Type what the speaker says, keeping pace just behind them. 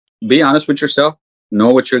be honest with yourself,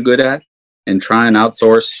 know what you're good at, and try and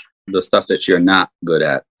outsource the stuff that you're not good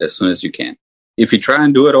at as soon as you can. If you try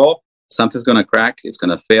and do it all, something's going to crack, it's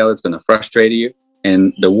going to fail, it's going to frustrate you.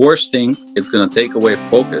 And the worst thing, it's going to take away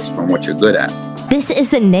focus from what you're good at. This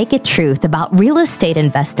is the naked truth about real estate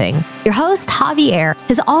investing. Your host, Javier,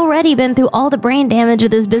 has already been through all the brain damage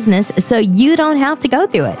of this business, so you don't have to go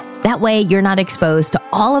through it. That way, you're not exposed to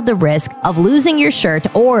all of the risk of losing your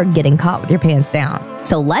shirt or getting caught with your pants down.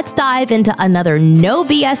 So let's dive into another no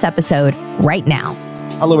BS episode right now.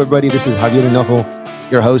 Hello, everybody. This is Javier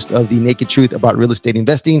Enojo, your host of the Naked Truth about Real Estate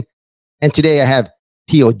Investing. And today I have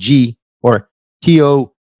Tiho or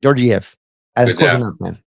Tiho Georgiev as close enough,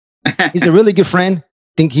 man. He's a really good friend. I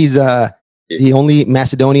think he's the only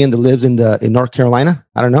Macedonian that lives in North Carolina.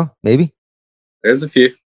 I don't know, maybe. There's a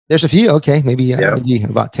few. There's a few. Okay, maybe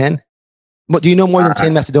about 10. But do you know more than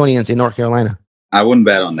 10 Macedonians in North Carolina? I wouldn't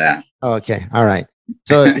bet on that. Oh, okay, all right.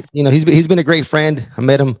 So he's been a great friend. I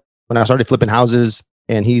met him when I started flipping houses,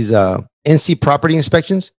 and he's NC Property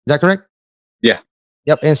Inspections. Is that correct? Yeah.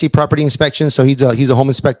 Yep, NC Property Inspections. So he's a home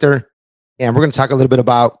inspector, and we're going to talk a little bit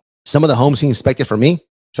about some of the homes he inspected for me.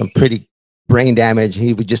 Some pretty brain damage.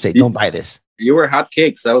 He would just say, "Don't buy this." You were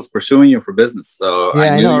hotcakes. I was pursuing you for business, so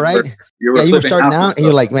yeah, I know, right? You were starting out, and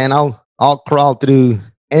you're like, "Man, I'll crawl through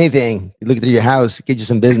anything. Look through your house, get you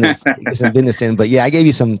some business, get some business in." But yeah, I gave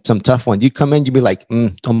you some tough ones. You come in, you'd be like,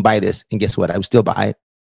 "Don't buy this," and guess what? I would still buy it.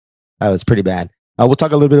 It was pretty bad. We'll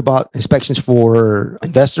talk a little bit about inspections for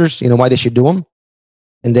investors. Why they should do them,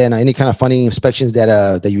 and then any kind of funny inspections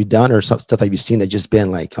that you've done or stuff that you've seen that just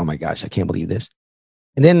been like, "Oh my gosh, I can't believe this."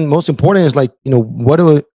 And then most important is like, what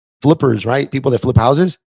do flippers, right? People that flip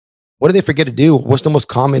houses, what do they forget to do? What's the most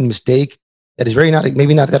common mistake that is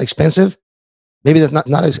maybe not that expensive? Maybe that's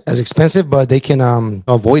not as expensive, but they can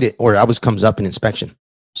avoid it, or always comes up in inspection.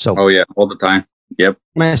 So, oh yeah, all the time. Yep.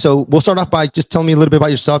 Man, so we'll start off by just telling me a little bit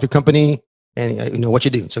about yourself, your company, and what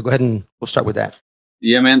you do. So go ahead and we'll start with that.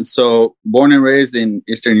 Yeah, man. So born and raised in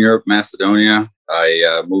Eastern Europe, Macedonia.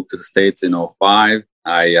 I moved to the States in 2005.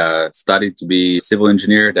 I studied to be a civil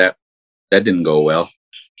engineer. That didn't go well.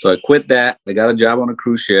 So I quit that. I got a job on a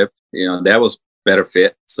cruise ship. That was better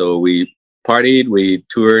fit. So we partied, we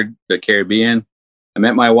toured the Caribbean. I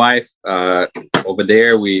met my wife over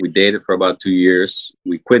there. We dated for about 2 years.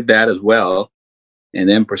 We quit that as well and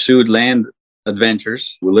then pursued land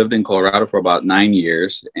adventures. We lived in Colorado for about 9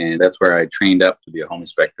 years, and that's where I trained up to be a home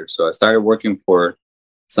inspector. So I started working for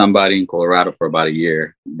somebody in Colorado for about a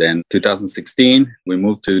year. Then 2016, we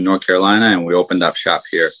moved to North Carolina and we opened up shop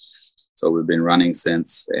here. So we've been running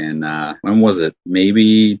since. And when was it?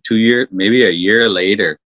 Maybe 2 years, maybe a year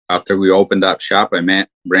later after we opened up shop, I met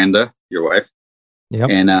Brenda, your wife,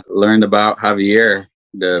 and learned about Javier,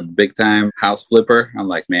 the big time house flipper. I'm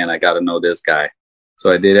like, man, I got to know this guy. So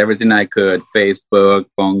I did everything I could, Facebook,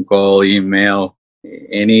 phone call, email,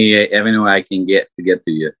 any avenue I can get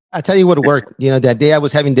to you. I tell you what worked. That day I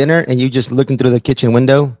was having dinner and you just looking through the kitchen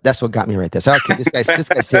window. That's what got me right there. So okay, this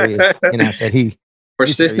guy's serious. I said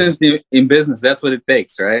persistence in business. That's what it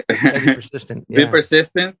takes, right? Be persistent. Yeah. Be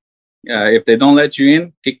persistent. If they don't let you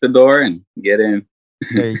in, kick the door and get in.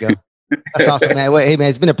 There you go. That's awesome, man. Hey, man,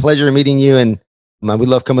 it's been a pleasure meeting you, and we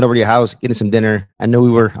love coming over to your house, getting some dinner. I know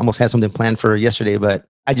we were almost had something planned for yesterday, but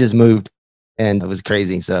I just moved and it was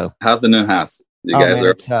crazy. So how's the new house? You guys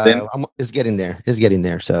it's getting there. It's getting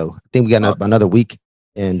there. So I think we got another week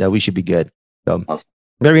and we should be good. So awesome.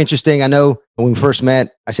 Very interesting. I know when we first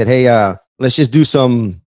met, I said, hey, let's just do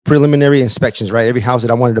some preliminary inspections, right? Every house that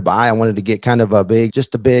I wanted to buy, I wanted to get kind of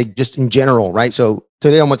just in general, right? So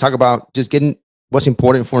today I'm going to talk about just getting what's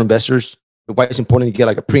important for investors, why it's important to get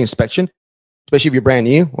like a pre-inspection, especially if you're brand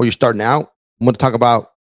new or you're starting out. I'm going to talk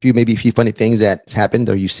about a few funny things that's happened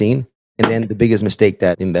or you've seen, and then the biggest mistake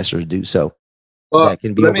that investors do. So well,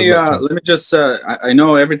 let me just, I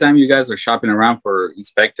know every time you guys are shopping around for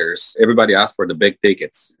inspectors, everybody asks for the big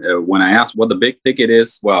tickets. When I ask what the big ticket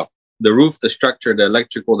is, well, the roof, the structure, the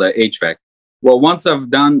electrical, the HVAC. Well, once I've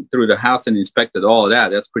done through the house and inspected all of that,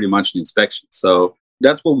 that's pretty much an inspection. So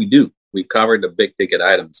that's what we do. We cover the big ticket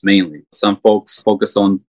items mainly. Some folks focus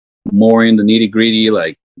on more in the nitty gritty,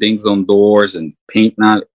 like things on doors and paint,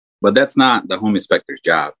 but that's not the home inspector's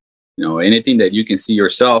job. Anything that you can see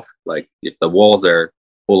yourself, like if the walls are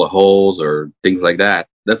full of holes or things like that,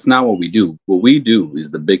 that's not what we do. What we do is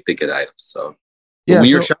the big ticket items. So when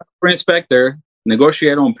you're shopping for an inspector,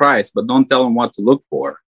 negotiate on price, but don't tell them what to look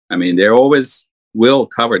for. I mean, they always will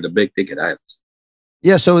cover the big ticket items.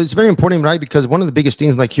 Yeah, so it's very important, right? Because one of the biggest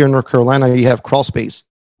things, like here in North Carolina, you have crawl space.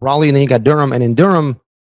 Raleigh, and then you got Durham. And in Durham,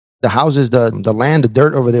 the houses, the land, the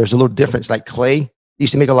dirt over there is a little different. It's like clay. They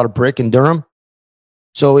used to make a lot of brick in Durham.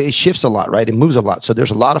 So it shifts a lot, right? It moves a lot. So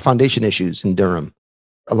there's a lot of foundation issues in Durham,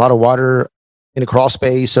 a lot of water in the crawl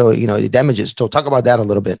space. So, it damages. So talk about that a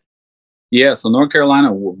little bit. Yeah. So North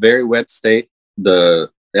Carolina, very wet state. The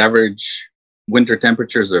average winter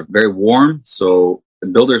temperatures are very warm. So the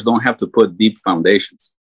builders don't have to put deep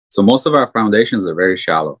foundations. So most of our foundations are very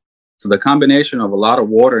shallow. So the combination of a lot of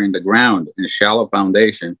water in the ground and shallow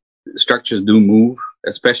foundation, structures do move,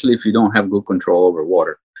 especially if you don't have good control over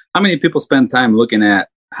water. How many people spend time looking at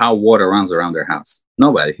how water runs around their house?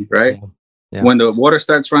 Nobody, right? Yeah. Yeah. When the water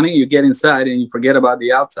starts running, you get inside and you forget about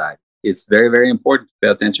the outside. It's very, very important to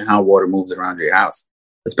pay attention how water moves around your house,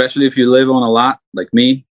 especially if you live on a lot like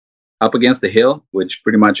me, up against the hill, which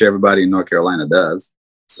pretty much everybody in North Carolina does.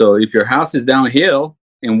 So if your house is downhill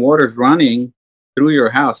and water's running through your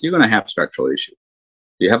house, you're going to have structural issues.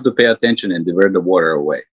 You have to pay attention and divert the water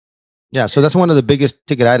away. Yeah, so that's one of the biggest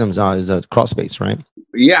ticket items is the crawl space, right?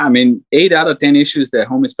 Yeah, 8 out of 10 issues that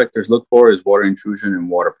home inspectors look for is water intrusion and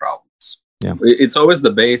water problems. Yeah, it's always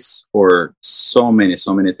the base for so many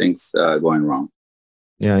things going wrong.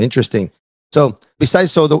 Yeah, interesting. So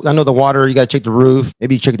besides, I know the water, you got to check the roof.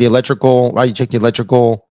 Maybe you check the electrical, right? You check the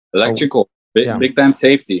electrical. Big time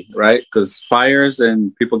safety, right? Because fires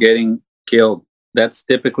and people getting killed, that's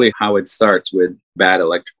typically how it starts with bad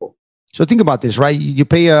electrical. So think about this, right? You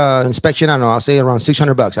pay an inspection, I don't know, I'll say around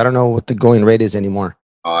 $600. I don't know what the going rate is anymore.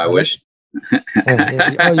 Oh, I wish.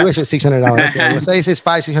 Oh, you wish it was $600. Okay. Well, say it's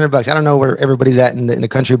 $500-$600. I don't know where everybody's at in the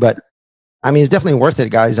country, but it's definitely worth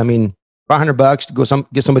it, guys. $500 to go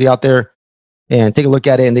get somebody out there and take a look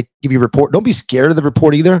at it, and they give you a report. Don't be scared of the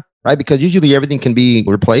report either, right? Because usually everything can be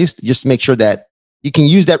replaced. Just to make sure that you can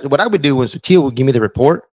use that. What I would do was Tiho would give me the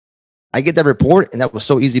report. I get that report, and that was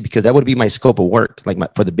so easy because that would be my scope of work,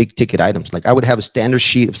 for the big ticket items. Like I would have a standard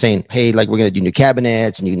sheet of saying, hey, we're going to do new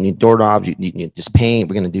cabinets, and you need doorknobs, you need just paint,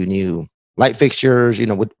 we're going to do new light fixtures,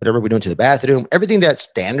 whatever we're doing to the bathroom, everything that's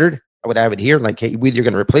standard, I would have it here. Like, hey, we're either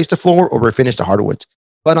going to replace the floor or refinish the hardwoods.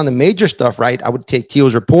 But on the major stuff, right, I would take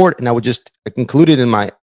Tiho's report and I would just include it in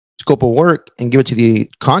my scope of work and give it to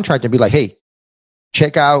the contractor and be like, hey,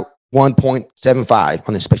 check out 1.75 on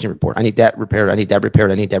the inspection report. I need that repaired. I need that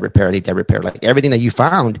repaired. I need that repaired. I need that repaired. Like everything that you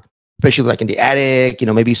found, especially like in the attic,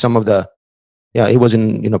 maybe some of the, it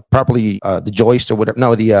wasn't, properly the joist or whatever. No,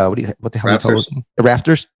 what the hell do you call it? The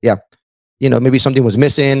rafters. Yeah. Maybe something was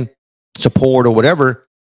missing, support or whatever,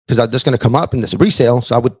 because I'm just going to come up in this resale.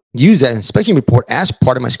 So I would use that inspection report as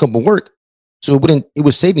part of my scope of work. So it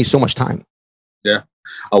would save me so much time. Yeah.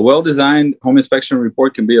 A well-designed home inspection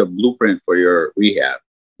report can be a blueprint for your rehab.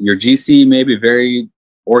 Your GC may be very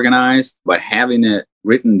organized, but having it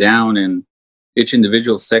written down in each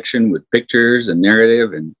individual section with pictures and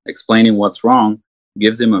narrative and explaining what's wrong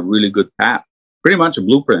gives him a really good path. Pretty much a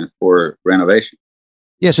blueprint for renovation.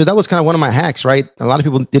 Yeah, so that was kind of one of my hacks, right? A lot of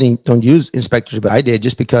people don't use inspectors, but I did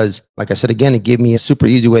just because, like I said, again, it gave me a super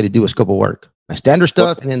easy way to do a scope of work. My standard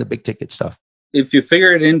stuff and then the big ticket stuff. If you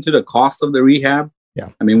figure it into the cost of the rehab, yeah.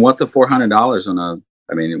 What's a $400 on a...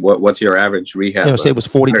 what's your average rehab? Say it was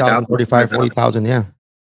 40,000, 35, 40,000. Yeah.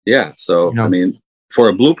 Yeah. So, for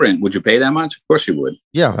a blueprint, would you pay that much? Of course you would.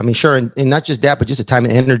 Yeah. Sure. And not just that, but just the time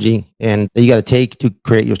and energy and that you got to take to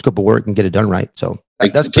create your scope of work and get it done right. So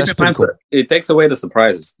that's pretty cool. It takes away the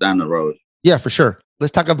surprises down the road. Yeah, for sure.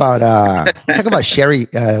 Let's talk about, Sherry.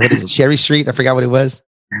 What is it? Sherry Street. I forgot what it was.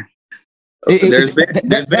 There's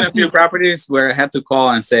been a few properties where I had to call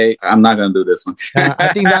and say, I'm not going to do this one. I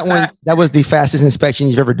think that was the fastest inspection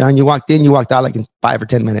you've ever done. You walked in, you walked out like in 5 or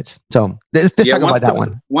 10 minutes. So let's talk about that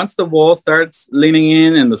one. Once the wall starts leaning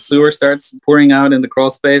in and the sewer starts pouring out in the crawl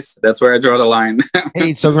space, that's where I draw the line.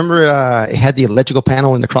 Hey, so remember it had the electrical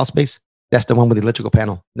panel in the crawl space? That's the one with the electrical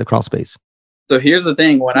panel in the crawl space. So here's the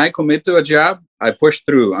thing. When I commit to a job, I push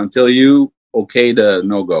through until you okay the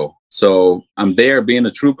no-go. So I'm there being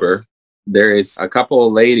a trooper. There is a couple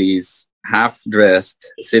of ladies half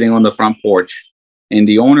dressed sitting on the front porch, and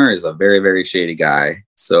the owner is a very, very shady guy.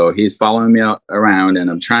 So he's following me around, and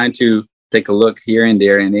I'm trying to take a look here and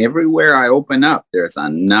there. And everywhere I open up, there's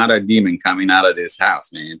another demon coming out of this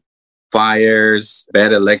house, man. Fires,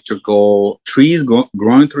 bad electrical, trees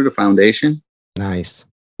growing through the foundation. Nice.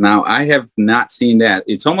 Now, I have not seen that.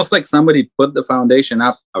 It's almost like somebody put the foundation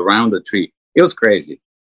up around the tree. It was crazy.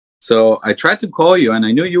 So I tried to call you, and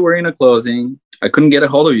I knew you were in a closing. I couldn't get a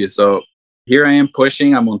hold of you. So here I am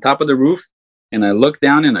pushing. I'm on top of the roof, and I look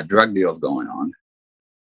down, and a drug deal's going on.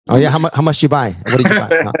 Oh, yeah? How much you buy? What did you buy?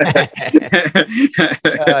 No.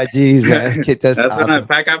 Oh, geez. That's awesome. When I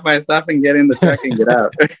pack up my stuff and get in the truck and get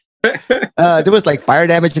out. There was like fire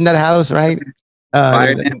damage in that house, right?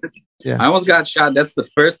 Fire damage? Yeah. I almost got shot. That's the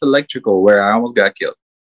first electrical where I almost got killed.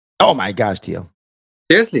 Oh, my gosh, Tiho.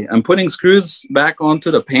 Seriously, I'm putting screws back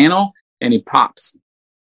onto the panel and it pops.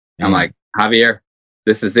 I'm like, Javier,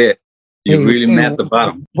 this is it. You really met the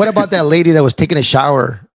bottom. What about that lady that was taking a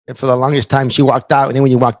shower? And for the longest time, she walked out, and then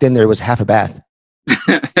when you walked in there, it was half a bath.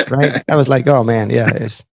 Right? I was like, oh man, yeah.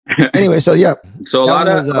 Anyway, so yeah. So a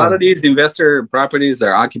lot of these investor properties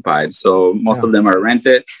are occupied. So most of them are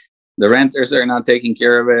rented. The renters are not taking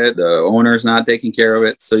care of it. The owner's not taking care of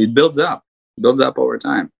it. So it builds up over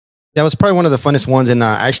time. That was probably one of the funnest ones. And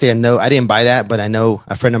actually, I didn't buy that, but I know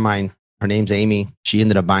a friend of mine, her name's Amy. She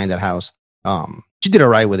ended up buying that house. She did all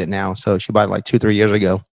right with it now. So she bought it like 2-3 years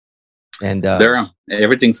ago. And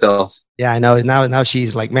everything sells. Yeah, I know. Now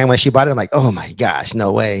she's like, man, when she bought it, I'm like, oh my gosh,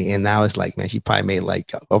 no way. And now it's like, man, she probably made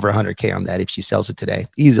like over $100K on that if she sells it today.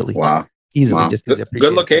 Easily. Wow. Easily. Wow. Just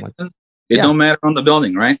good location. It don't matter on the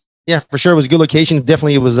building, right? Yeah, for sure. It was a good location.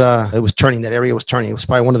 Definitely, it was turning. That area was turning. It was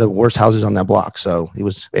probably one of the worst houses on that block. So it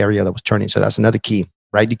was an area that was turning. So that's another key,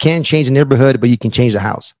 right? You can't change the neighborhood, but you can change the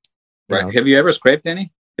house. Right. Know? Have you ever scraped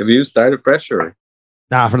any? Have you started fresh or?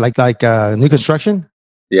 Nah, for like new construction?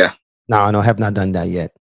 Yeah. No, I have not done that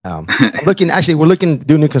yet. We're looking to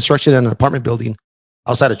do new construction in an apartment building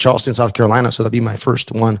outside of Charleston, South Carolina. So that'll be my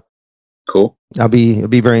first one. Cool. It'll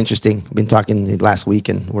be very interesting. I've been talking last week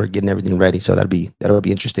and we're getting everything ready. So that'll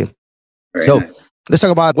be interesting. Very so nice. Let's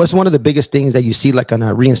talk about what's one of the biggest things that you see like on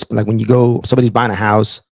like when you go, somebody's buying a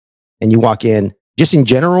house and you walk in, just in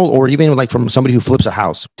general, or even like from somebody who flips a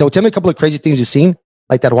house. So tell me a couple of crazy things you've seen,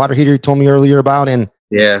 like that water heater you told me earlier about. And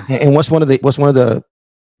what's one of the,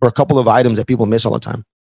 or a couple of items that people miss all the time?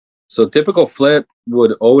 So typical flip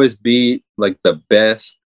would always be like the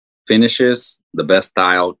best finishes, the best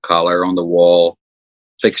style, color on the wall,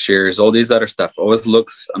 fixtures, all these other stuff always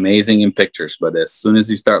looks amazing in pictures. But as soon as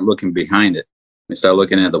you start looking behind it, you start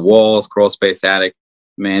looking at the walls, crawl space, attic,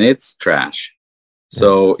 man, it's trash.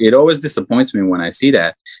 So it always disappoints me when I see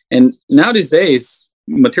that. And now these days,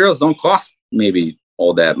 materials don't cost maybe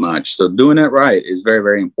all that much. So doing it right is very,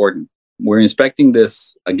 very important. We're inspecting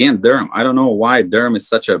this, again, Durham. I don't know why Durham is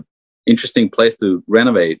such a interesting place to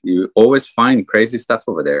renovate. You always find crazy stuff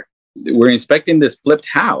over there. We're inspecting this flipped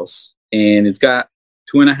house, and it's got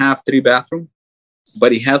 2.5, 3 bathroom,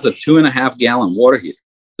 but it has a 2.5 gallon water heater.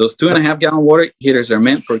 Those 2.5 gallon water heaters are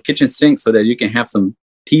meant for kitchen sinks so that you can have some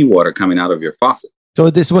tea water coming out of your faucet. So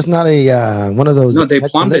this was not a one of those. No, they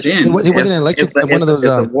plumbed it in. It wasn't an electric. One of those.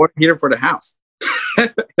 It's a water heater for the house.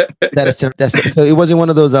 That's so it wasn't one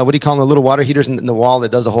of those. What do you call them? The little water heaters in the wall that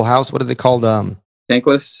does the whole house. What are they called?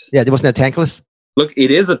 Tankless. Yeah, it wasn't that tankless. Look,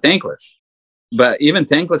 it is a tankless, but even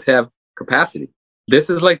tankless have capacity. This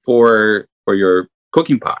is like for your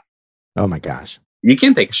cooking pot. Oh my gosh! You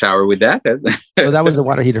can't take a shower with that. So that was the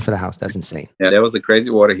water heater for the house. That's insane. Yeah, that was a crazy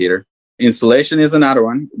water heater. Installation is another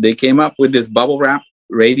one. They came up with this bubble wrap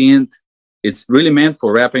radiant. It's really meant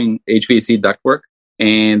for wrapping HVAC ductwork.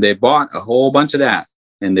 And they bought a whole bunch of that.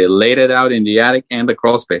 And they laid it out in the attic and the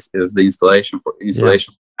crawl space is the installation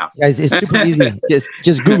house. Yeah, it's super easy.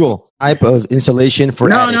 Just Google type of insulation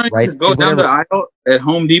for attic, right? Just go down the aisle at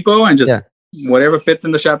Home Depot and just whatever fits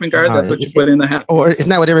in the shopping cart, that's what you put in the house. Or if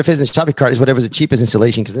not whatever fits in the shopping cart, is whatever's the cheapest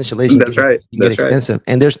insulation, because insulation that's right. Get expensive.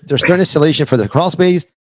 Right. And there's certain insulation for the crawl space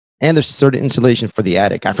and there's certain insulation for the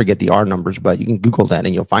attic. I forget the R numbers, but you can Google that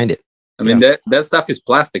and you'll find it. I mean, that stuff is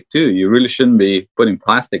plastic too. You really shouldn't be putting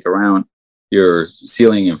plastic around your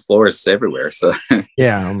ceiling and floors everywhere. So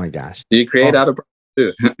yeah, oh my gosh. Do you create out of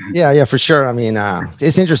too? Yeah, for sure. I mean,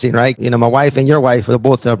 it's interesting, right? You know, my wife and your wife are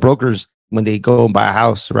both brokers when they go and buy a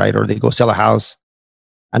house, right? Or they go sell a house.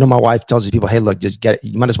 I know my wife tells these people, hey, look,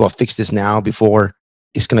 you might as well fix this now before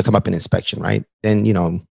it's going to come up in inspection, right? And, you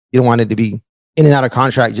know, you don't want it to be in and out of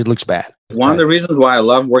contract. It just looks bad. One of the reasons why I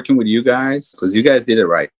love working with you guys, because you guys did it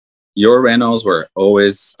right. Your rentals were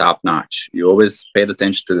always top notch. You always paid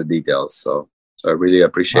attention to the details. So I really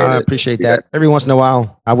appreciate it. I appreciate that. Every once in a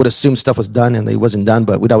while, I would assume stuff was done and it wasn't done,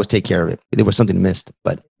 but we'd always take care of it. There was something missed,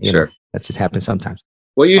 but you know, that just happens sometimes.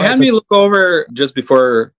 Well, you had me look over just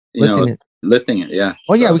before listing it. Yeah.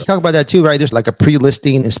 Oh, yeah. We can talk about that too, right? There's like a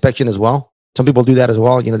pre-listing inspection as well. Some people do that as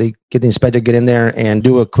well. You know, they get the inspector, get in there and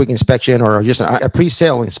do a quick inspection or just a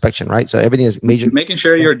pre-sale inspection, right? So everything is major. Making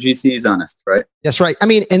sure your GC is honest, right? That's right. I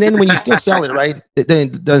mean, and then when you still sell it, right?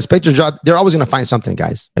 The inspector's job, they're always going to find something,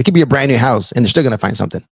 guys. It could be a brand new house and they're still going to find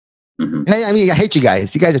something. Mm-hmm. And I mean, I hate you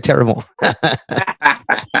guys. You guys are terrible.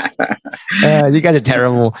 You guys are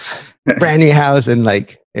terrible. Brand new house and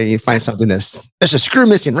you find something there's a screw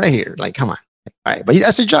missing right here. Like, come on. All right. But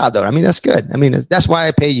that's your job, though. I mean, that's good. I mean, that's why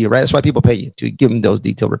I pay you, right? That's why people pay you, to give them those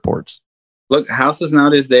detailed reports. Look, houses now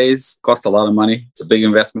these days cost a lot of money. It's a big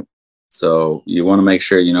investment. So you want to make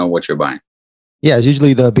sure you know what you're buying. Yeah, it's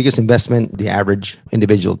usually the biggest investment the average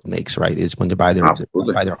individual makes, right? Is when they buy their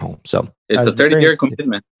home. So it's a 30-year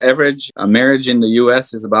commitment. Average marriage in the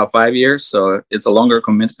U.S. is about 5 years, so it's a longer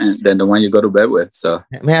commitment than the one you go to bed with. So,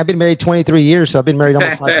 man, I've been married 23 years, so I've been married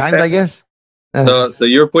almost 5 times, I guess. So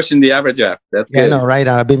you're pushing the average up. That's good. Yeah, I know, right?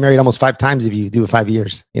 I've been married almost 5 times if you do 5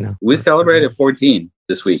 years. We celebrated 14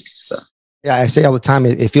 this week. So yeah, I say all the time,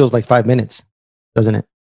 it feels like 5 minutes, doesn't it?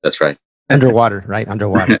 That's right. Underwater, right?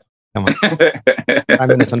 Underwater. Come on. 5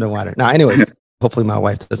 minutes underwater. Now, anyways, hopefully my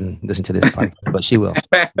wife doesn't listen to this podcast, but she will.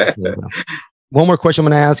 One more question I'm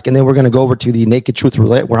going to ask, and then we're going to go over to the Naked Truth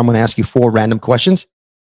Roulette, where I'm going to ask you 4 random questions.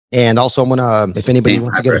 And also, I'm going to, if anybody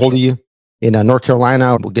wants to get a hold of you in North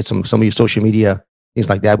Carolina, we'll get some of your social media, things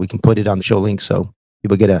like that. We can put it on the show link so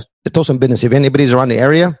people get to throw some business. If anybody's around the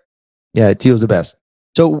area, yeah, Tiho's the best.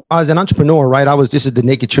 So as an entrepreneur, right, this is the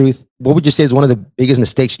naked truth. What would you say is one of the biggest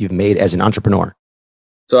mistakes you've made as an entrepreneur?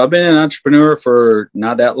 So I've been an entrepreneur for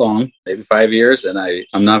not that long, maybe 5 years, and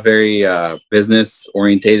I'm not very business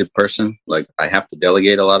orientated person. Like I have to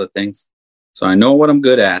delegate a lot of things. So I know what I'm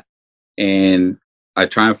good at, and I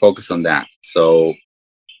try and focus on that. So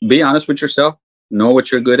be honest with yourself, know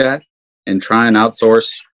what you're good at, and try and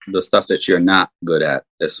outsource the stuff that you're not good at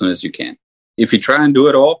as soon as you can. If you try and do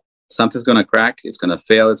it all, something's going to crack, it's going to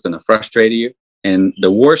fail, it's going to frustrate you. And the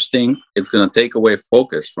worst thing, it's going to take away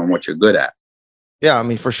focus from what you're good at. Yeah, I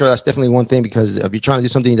mean, for sure, that's definitely one thing, because if you're trying to do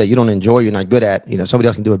something that you don't enjoy, you're not good at, somebody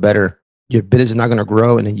else can do it better. Your business is not going to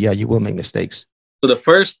grow, and then, yeah, you will make mistakes. So the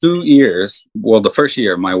first 2 years, the first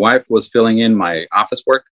year, my wife was filling in my office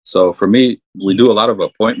work. So for me, we do a lot of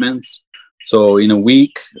appointments. So in a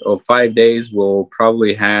week of 5 days, we'll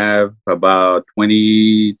probably have about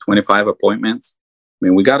 20, 25 appointments. I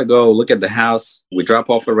mean, we got to go look at the house. We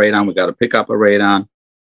drop off a radon. We got to pick up a radon.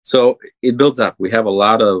 So it builds up. We have a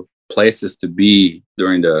lot of places to be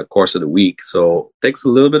during the course of the week. So it takes a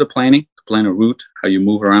little bit of planning to plan a route, how you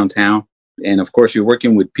move around town. And of course, you're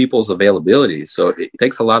working with people's availability. So it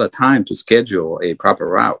takes a lot of time to schedule a proper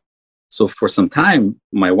route. So for some time,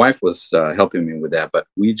 my wife was helping me with that, but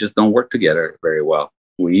we just don't work together very well.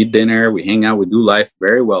 We eat dinner, we hang out, we do life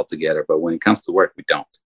very well together. But when it comes to work, we don't.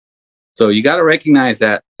 So you got to recognize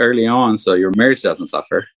that early on so your marriage doesn't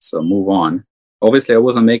suffer. So move on. Obviously, I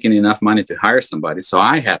wasn't making enough money to hire somebody, so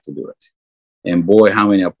I had to do it. And boy, how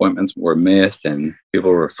many appointments were missed and people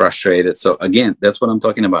were frustrated. So again, that's what I'm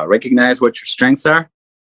talking about. Recognize what your strengths are,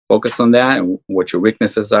 focus on that, and what your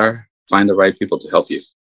weaknesses are. Find the right people to help you.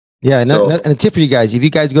 Yeah, and a tip for you guys: if you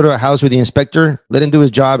guys go to a house with the inspector, let him do his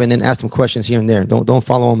job and then ask him questions here and there. Don't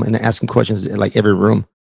follow him and ask him questions in like every room,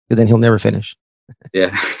 because then he'll never finish.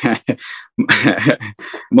 Yeah,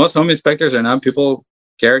 most home inspectors are not people.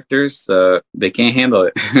 Characters, they can't handle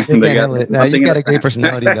it. No, you got a great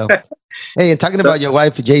personality though. Hey, and talking about your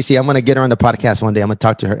wife, JC, I'm going to get her on the podcast one day. I'm going to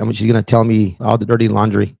talk to her. She's going to tell me all the dirty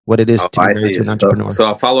laundry, what it is to be married to an entrepreneur. So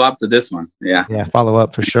I'll follow up to this one. Yeah, follow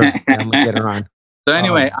up for sure. I'm going to get her on. So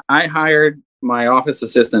anyway, I hired my office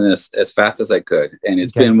assistant as fast as I could, and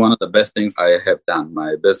it's been one of the best things I have done.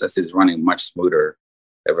 My business is running much smoother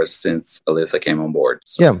ever since Alyssa came on board.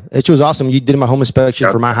 So. Yeah, it was awesome. You did my home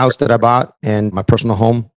inspection for my house that I bought and my personal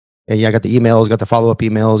home. And I got the emails, got the follow-up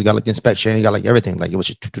emails, got like the inspection, got like everything. Like it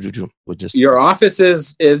was just your office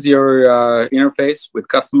is your interface with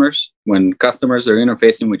customers. When customers are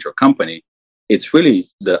interfacing with your company, it's really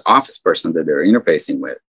the office person that they're interfacing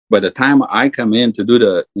with. By the time I come in to do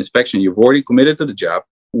the inspection, you've already committed to the job.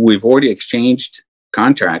 We've already exchanged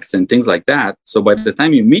contracts and things like that. So by the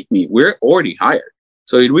time you meet me, we're already hired.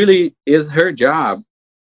 So it really is her job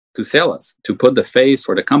to sell us, to put the face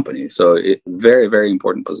for the company. So very, very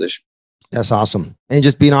important position. That's awesome. And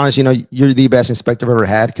just being honest, you're the best inspector I've ever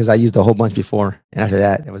had, because I used a whole bunch before. And after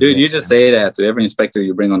that, it was dude, you just say that to every inspector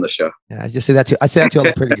you bring on the show. Yeah, I just say that to all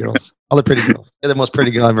the pretty girls. All the pretty girls. They're the most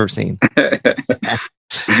pretty girl I've ever seen.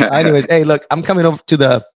 Anyways, hey, look, I'm coming over to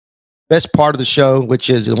the best part of the show, which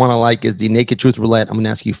is the one I like, is the Naked Truth Roulette. I'm going to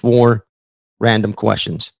ask you 4 random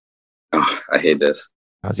questions. Oh, I hate this.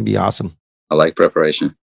 That's going to be awesome. I like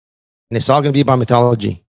preparation. And it's all going to be about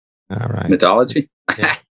mythology. All right. Mythology?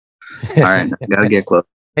 Yeah. All right. Got to get close.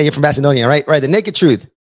 Hey, you're from Macedonia, right? Right. The Naked Truth.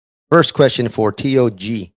 First question for TOG.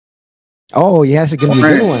 Oh, yes, it's going to be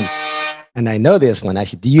a good one. And I know this one,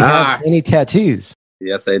 actually. Do you have any tattoos?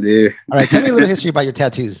 Yes, I do. All right. Tell me a little history about your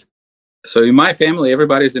tattoos. So in my family,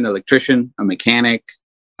 everybody's an electrician, a mechanic,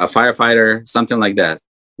 a firefighter, something like that.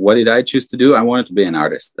 What did I choose to do? I wanted to be an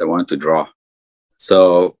artist. I wanted to draw.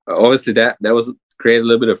 So obviously that was created a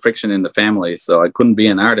little bit of friction in the family. So I couldn't be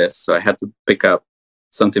an artist. So I had to pick up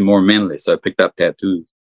something more manly. So I picked up tattoos.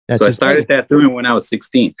 So I started tattooing when I was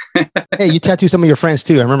 16. Hey, you tattooed some of your friends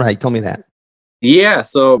too. I remember how you told me that. Yeah,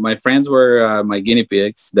 so my friends were my guinea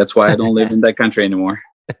pigs. That's why I don't live in that country anymore.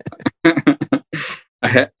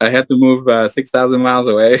 I had to move 6,000 miles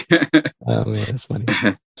away. Oh man, that's funny.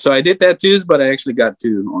 So I did tattoos, but I actually got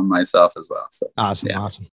 2 on myself as well. So awesome, yeah.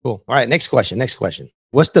 Awesome, cool. All right, next question.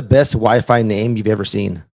 What's the best Wi-Fi name you've ever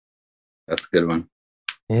seen? That's a good one.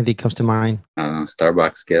 Anything comes to mind? I don't know,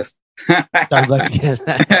 Starbucks guest. Starbucks guest.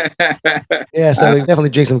 Yeah, so we definitely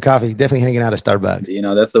drink some coffee. Definitely hanging out at Starbucks. You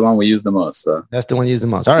know, that's the one we use the most. So that's the one you use the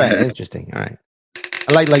most. All right, interesting. All right.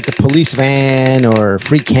 I like the police van or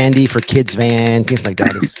free candy for kids van, things like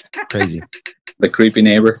that. It's crazy. The creepy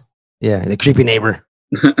neighbor. Yeah, the creepy neighbor.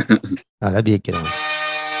 That'd be a good one.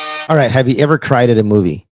 All right. Have you ever cried at a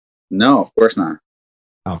movie? No, of course not.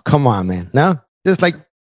 Oh, come on, man. No? Just like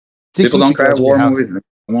 6 people don't cry at war movies.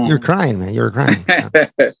 You're crying, man. You're crying.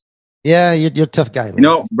 Yeah, you're a tough guy, man. You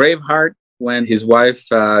know, Braveheart, when his wife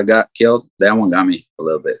got killed, that one got me a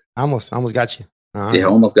little bit. Almost got you. Yeah,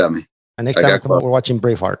 almost got me. Next time we're watching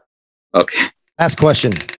Braveheart. Okay. Last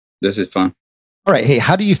question. This is fun. All right. Hey,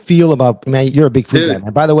 how do you feel about, man, you're a big food guy,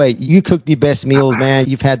 man. By the way, you cook the best meals, man.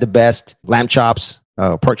 You've had the best lamb chops,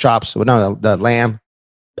 pork chops. Well, no, the lamb.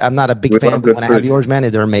 I'm not a big fan, but when I have yours, man,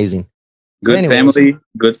 they're amazing. Good family,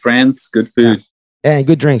 good friends, good food. Yeah, and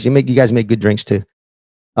good drinks. You guys make good drinks too.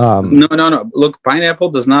 No. Look, pineapple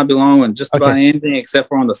does not belong on just about anything except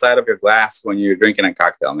for on the side of your glass when you're drinking a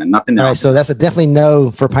cocktail, man. Nothing else. All right, so that's a definitely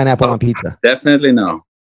no for pineapple on pizza. Definitely no.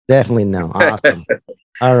 Definitely no. Awesome.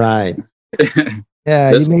 All right.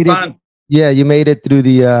 Yeah, this you made fun. It. Yeah, you made it through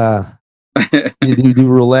the the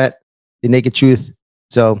roulette, the naked truth.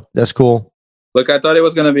 So that's cool. Look, I thought it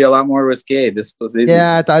was going to be a lot more risque. This was easy.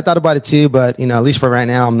 Yeah, I thought about it too, but at least for right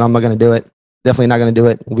now, I'm not going to do it. Definitely not going to do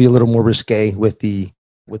it. We'll be a little more risque with the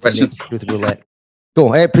questions. With the roulette.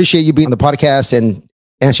 Cool. I appreciate you being on the podcast and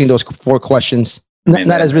answering those 4 questions.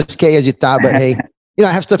 Not as risque as you thought, but hey,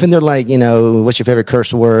 I have stuff in there like, what's your favorite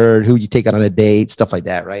curse word? Who you take out on a date? Stuff like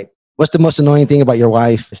that, right? What's the most annoying thing about your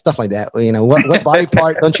wife? Stuff like that. What body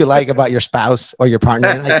part don't you like about your spouse or your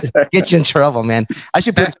partner? Like, get you in trouble, man. I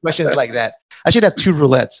should put questions like that. I should have 2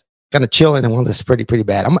 roulettes, kind of chilling, and one that's pretty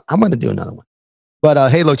bad. I'm going to do another one.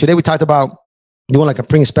 But hey, look, today we talked about doing like a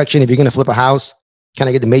pre-inspection if you're going to flip a house, kind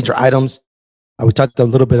of get the major items. We talked a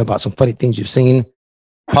little bit about some funny things you've seen,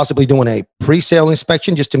 possibly doing a pre-sale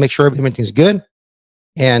inspection just to make sure everything's good.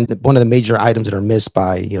 And one of the major items that are missed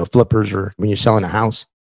by, flippers or when you're selling a house.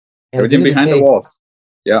 And everything behind the walls.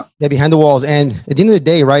 Yeah. Yeah, behind the walls. And at the end of the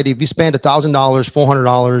day, right, if you spend $1,000,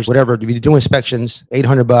 $400, whatever, if you do inspections,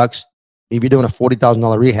 $800, if you're doing a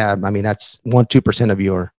 $40,000 rehab, I mean, that's 1-2% of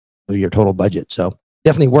your total budget. So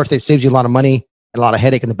definitely worth it. Saves you a lot of money and a lot of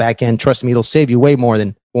headache in the back end. Trust me, it'll save you way more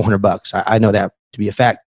than $400. I know that to be a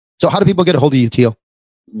fact. So how do people get a hold of you, Tiho?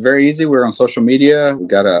 Very easy. We're on social media. We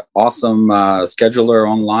got an awesome scheduler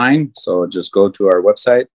online. So just go to our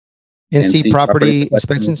website. NC Property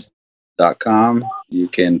Inspections.com. You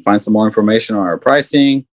can find some more information on our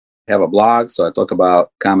pricing. We have a blog. So I talk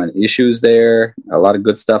about common issues there. A lot of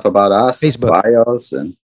good stuff about us. Facebook. Bios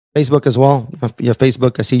and Facebook as well. Your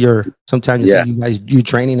Facebook. I see sometimes you see you guys do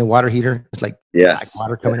training a water heater. It's like black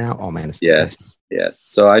water coming out. Oh man. Yes.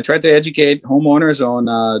 So I try to educate homeowners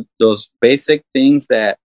on those basic things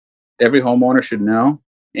that every homeowner should know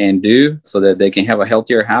and do so that they can have a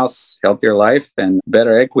healthier house, healthier life, and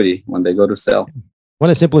better equity when they go to sell. One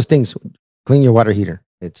of the simplest things, clean your water heater.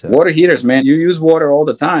 It's water heaters, man. You use water all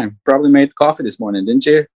the time. Probably made coffee this morning, didn't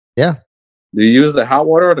you? Yeah. Do you use the hot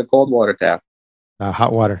water or the cold water tap?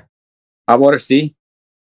 Hot water. Hot water, see?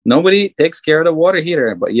 Nobody takes care of the water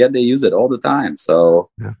heater, but yet they use it all the time. So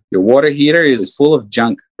your water heater is full of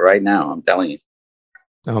junk right now, I'm telling you.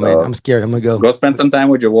 Oh, man, I'm scared. I'm going to go spend some time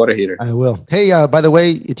with your water heater. I will. Hey, by the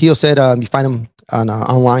way, Tiho said you find him on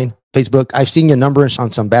online, Facebook. I've seen your numbers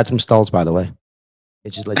on some bathroom stalls, by the way.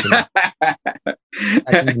 It just let you know.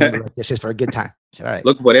 This is for a good time. I said, all right.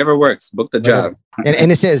 Look, whatever works. Book the job.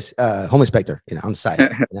 And it says home inspector on the side.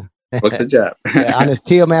 Book the job. Honest,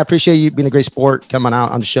 Tiho, man, I appreciate you being a great sport, coming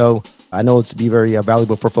out on the show. I know it's be very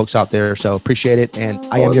valuable for folks out there, so appreciate it. And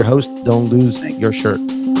I am your host. Don't lose your shirt.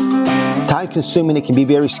 Time consuming, it can be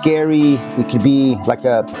very scary. It can be like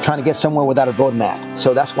trying to get somewhere without a roadmap.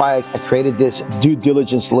 So that's why I created this due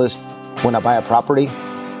diligence list when I buy a property.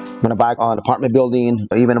 When I buy an apartment building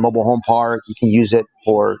or even a mobile home park, you can use it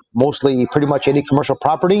for mostly pretty much any commercial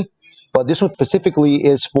property. But this one specifically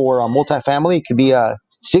is for a multifamily. It could be a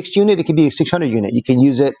 6 unit. It could be a 600 unit. You can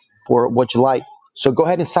use it for what you like. So go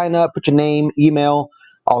ahead and sign up, put your name, email.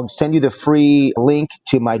 I'll send you the free link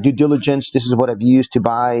to my due diligence. This is what I've used to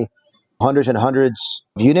buy hundreds and hundreds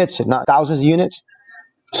of units, if not thousands of units.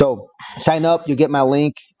 So sign up, you get my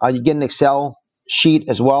link, you get an Excel sheet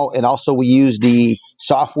as well. And also we use the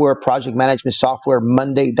software, project management software,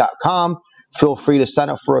 Monday.com. Feel free to sign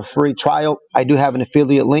up for a free trial. I do have an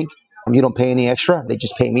affiliate link. You don't pay any extra. They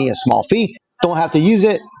just pay me a small fee. Don't have to use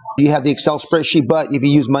it. You have the Excel spreadsheet, but if you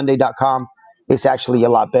use Monday.com, it's actually a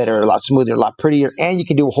lot better, a lot smoother, a lot prettier, and you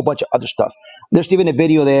can do a whole bunch of other stuff. There's even a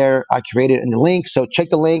video there I created in the link. So check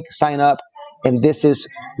the link, sign up, and this is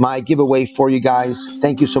my giveaway for you guys.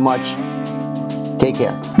 Thank you so much. Take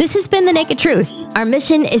care. This has been The Naked Truth. Our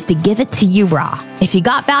mission is to give it to you raw. If you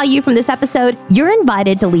got value from this episode, you're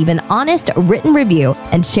invited to leave an honest written review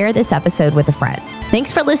and share this episode with a friend.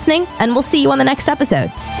 Thanks for listening, and we'll see you on the next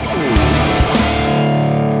episode.